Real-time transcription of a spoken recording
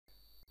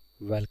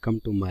Welcome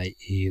to my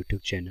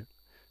YouTube channel.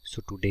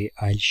 So today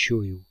I'll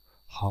show you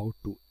how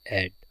to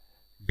add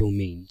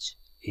domains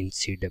in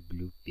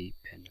CWP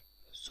panel.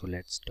 So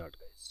let's start,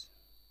 guys.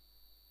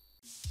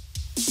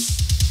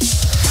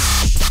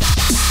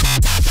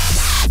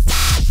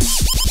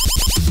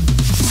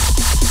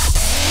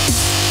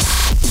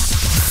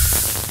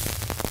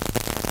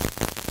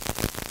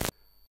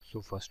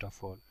 So first of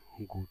all,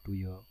 go to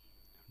your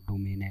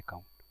domain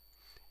account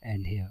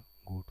and here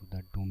go to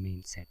the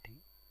domain setting,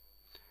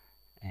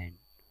 and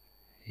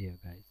here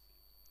guys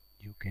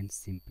you can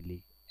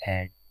simply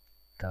add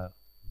the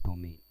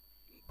domain,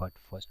 but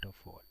first of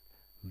all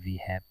we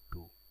have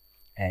to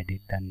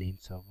edit the name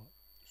server.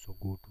 So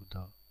go to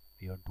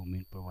your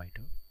domain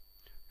provider.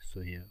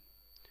 So here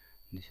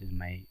this is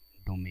my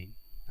domain.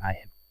 I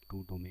have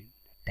two domain,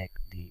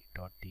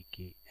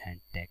 techdhee.tk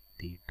and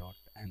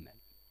techdhee.ml.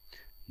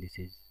 This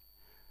is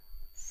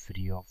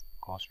free of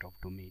cost of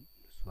domain,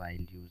 so I'll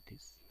use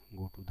this.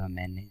 Go to the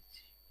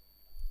manage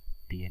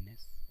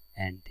DNS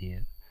and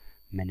here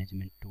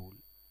management tool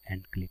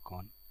and click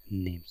on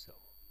name server.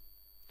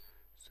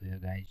 So here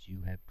guys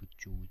you have to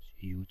choose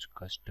use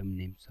custom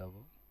name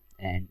server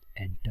and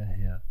enter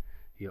here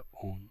your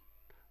own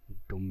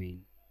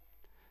domain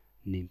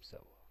name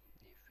server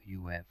if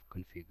you have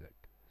configured.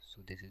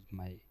 So this is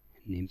my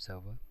name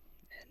server,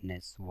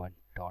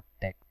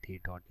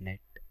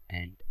 ns1.techdhee.net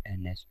and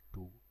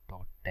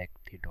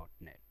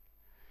ns2.techdhee.net,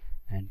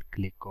 and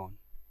click on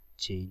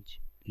change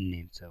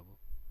name server.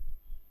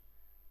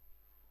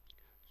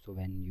 So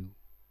when you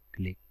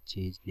click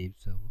change name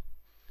server,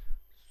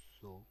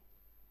 so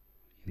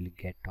you will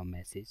get a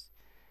message,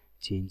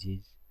 change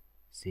is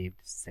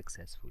saved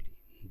successfully.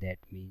 That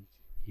means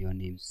your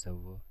name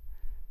server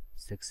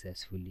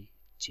successfully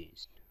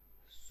changed.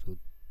 So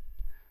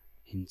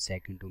in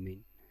second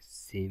domain,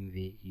 same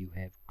way you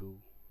have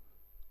to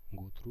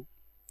go through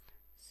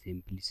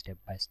simply step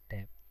by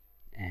step,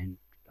 and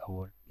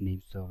our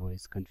name server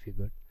is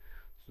configured.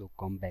 So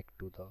come back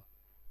to the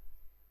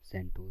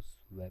CentOS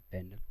web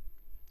panel.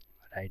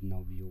 Right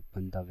now we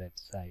open the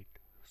website.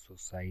 So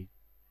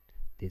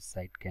this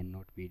site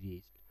cannot be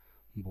reached.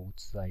 Both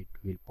sites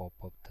will pop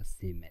up the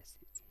same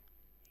message.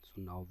 So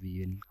now we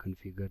will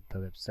configure the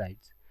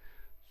websites.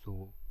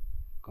 So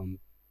come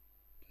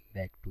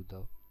back to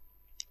the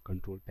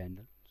control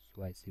panel.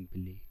 So I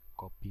simply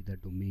copy the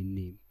domain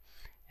name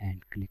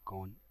and click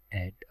on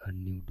add a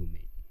new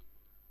domain,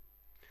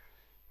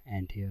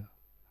 and here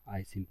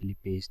I simply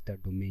paste the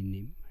domain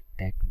name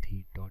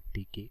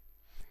techdhee.tk,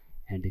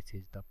 and this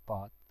is the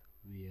path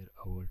where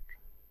our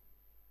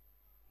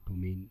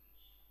domain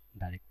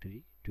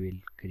directory it will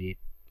create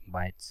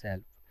by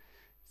itself.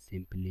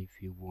 Simply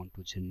if you want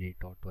to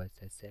generate auto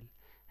SSL,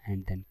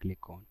 and then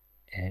click on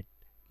add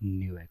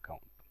new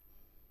account.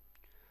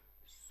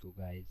 So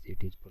guys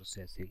it is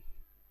processing.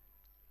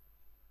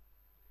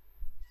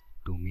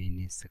 Domain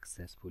is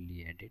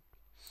successfully added.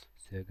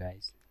 So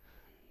guys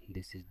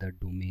this is the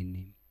domain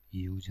name,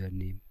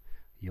 username,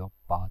 your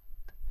path,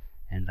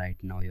 and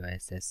right now your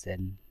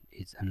SSL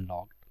is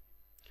unlocked.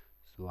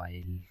 So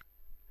I'll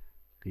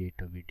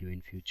create a video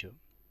in future.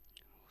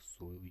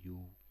 So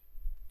you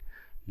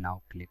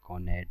now click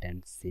on add,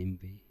 and same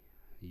way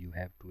you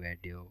have to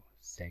add your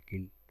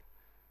second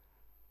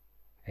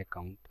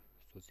account.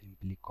 So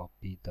simply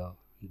copy the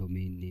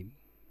domain name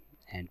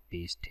and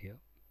paste here.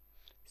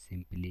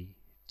 Simply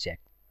check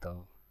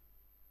the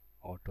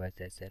auto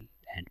SSL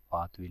and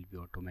path will be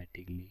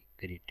automatically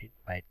created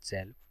by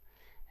itself,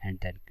 and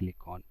then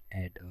click on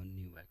add a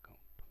new account.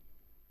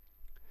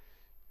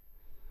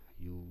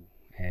 You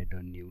add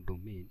a new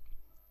domain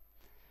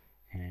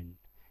and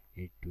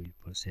it will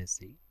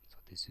processing. So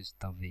this is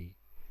the way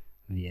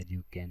where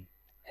you can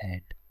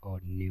add a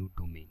new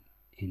domain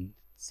in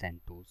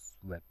CentOS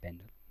web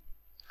panel.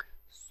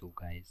 So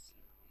guys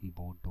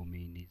both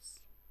domain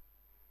is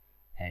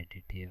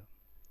added here.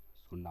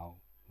 So now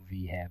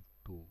we have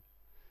to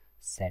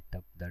set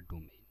up the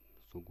domain.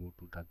 So go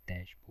to the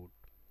dashboard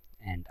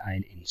and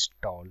I'll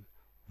install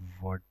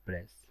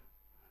WordPress,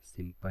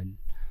 simple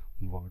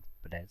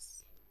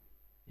WordPress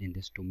in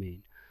this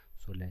domain.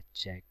 So let's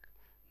check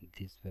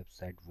this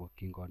website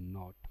working or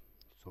not.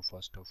 So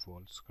first of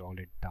all scroll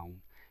it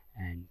down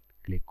and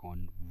click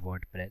on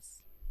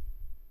WordPress,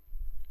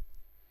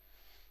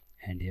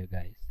 and here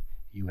guys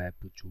you have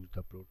to choose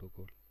the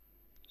protocol.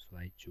 So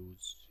I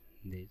choose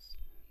this.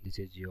 This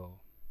is your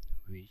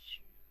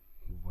wish,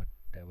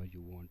 whatever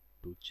you want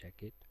to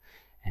check it.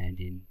 And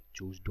in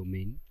choose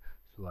domain,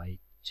 so I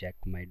check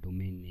my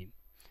domain name,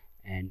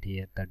 and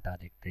here the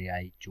directory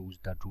I choose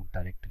the root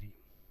directory,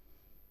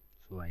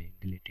 so I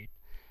delete it.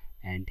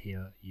 And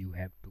here you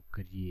have to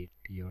create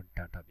your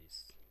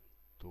database.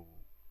 So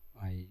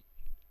I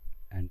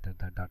enter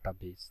the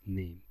database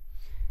name,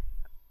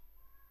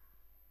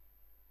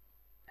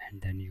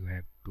 and then you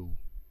have to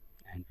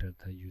enter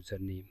the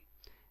username,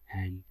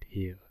 and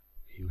here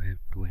you have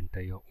to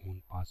enter your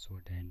own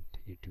password, and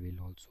it will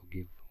also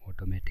give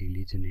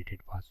automatically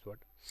generated password,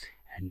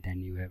 and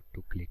then you have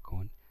to click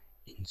on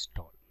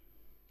install.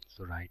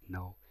 So right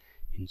now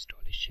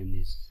installation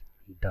is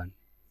done.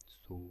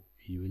 So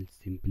you will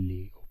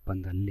simply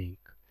open the link,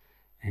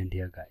 and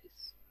here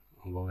guys,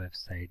 our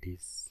website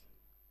is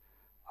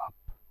up,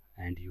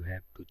 and you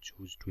have to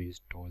choose to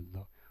install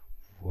the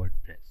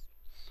WordPress.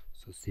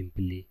 So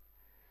simply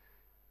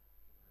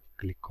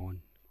click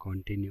on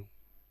continue.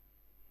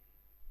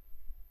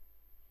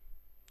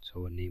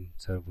 So our name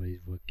server is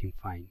working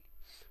fine.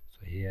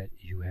 So here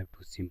you have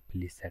to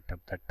simply set up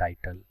the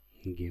title,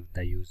 give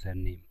the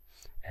username,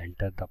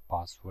 enter the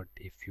password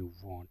if you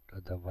want,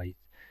 otherwise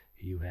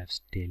you have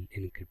still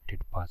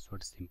encrypted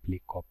password.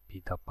 Simply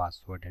copy the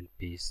password and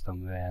paste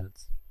somewhere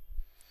else,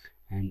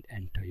 and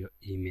enter your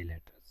email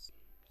address.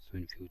 So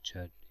in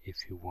future if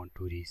you want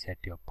to reset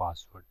your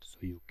password, so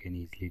you can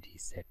easily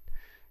reset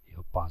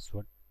your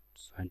password.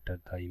 So enter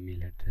the email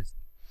address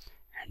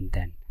and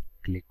then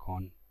click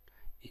on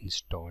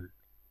install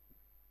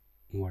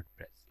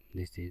WordPress.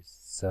 This is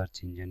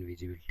search engine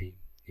visibility.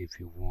 If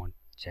you want,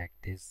 check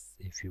this.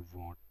 If you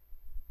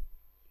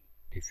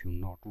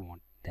not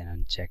want, then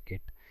uncheck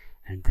it,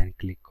 and then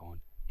click on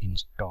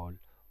install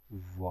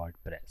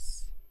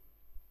WordPress.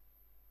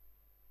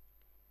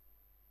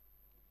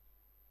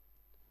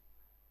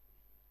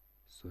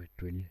 So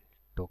it will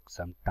take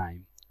some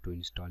time to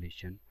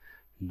installation.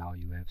 Now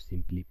you have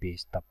simply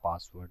paste the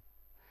password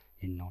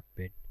in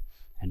Notepad,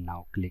 and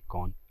now click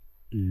on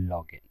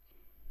login.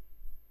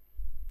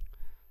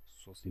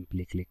 So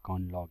simply click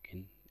on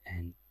login,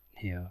 and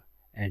here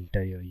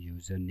enter your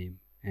username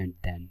and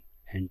then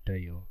enter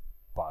your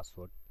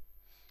password,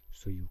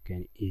 so you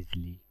can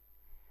easily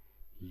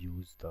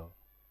use the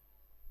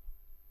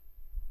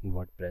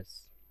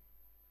WordPress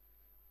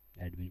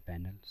admin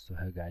panel. So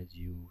here guys,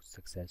 you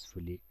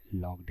successfully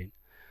logged in.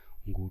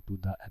 Go to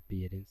the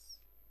appearance,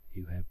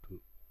 you have to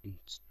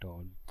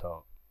install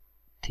the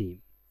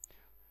theme.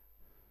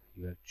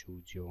 You have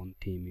choose your own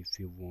theme if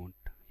you want.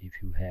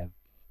 If you have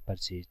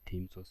purchased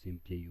theme, so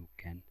simply you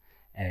can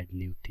add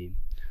new theme.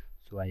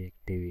 So I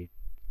activate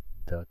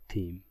the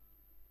theme.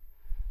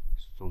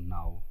 So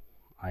now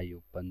I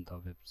open the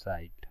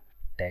website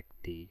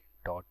techdhee.tk.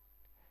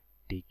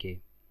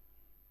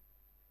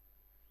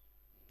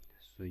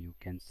 So you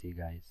can see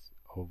guys,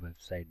 our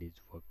website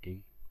is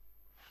working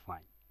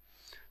fine.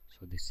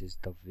 So this is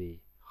the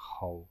way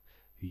how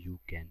you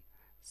can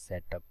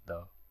set up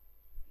the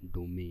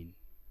domain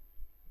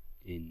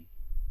in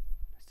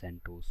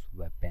CentOS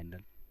web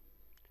panel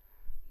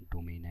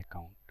domain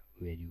account,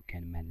 where you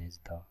can manage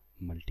the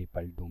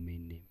multiple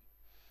domain name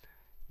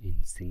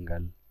in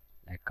single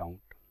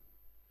account.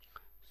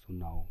 So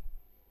now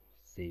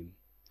same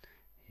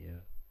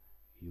here,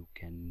 you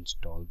can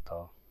install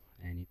the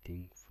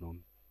anything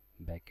from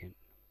backend.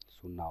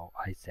 So now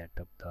I set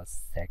up the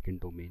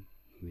second domain,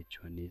 which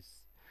one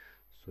is,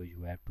 so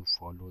you have to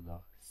follow the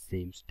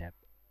same step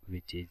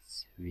which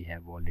is we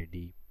have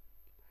already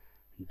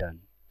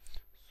done.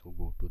 So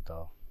go to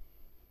the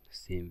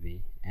same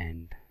way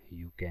and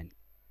you can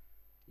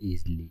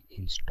easily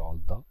install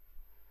the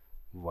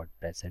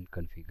WordPress and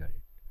configure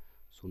it.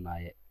 So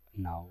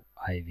now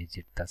I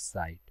visit the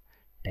site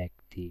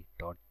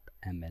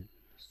techdhee.ml.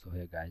 So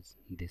here guys,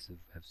 this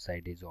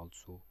website is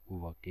also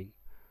working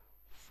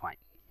fine.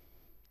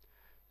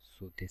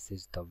 So this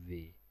is the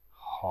way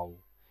how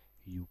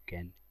you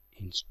can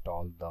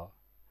install the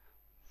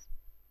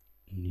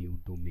new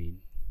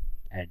domain,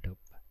 add up,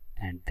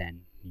 and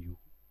then you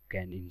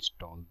can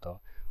install the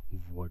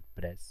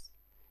WordPress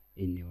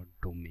in your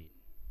domain.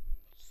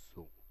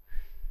 So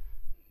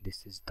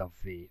this is the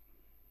way.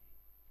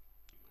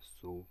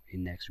 So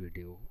in next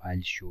video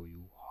I'll show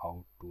you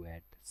how to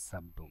add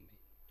subdomain.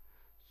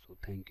 So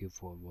thank you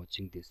for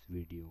watching this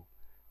video.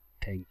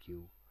 Thank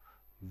you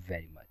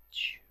very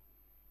much.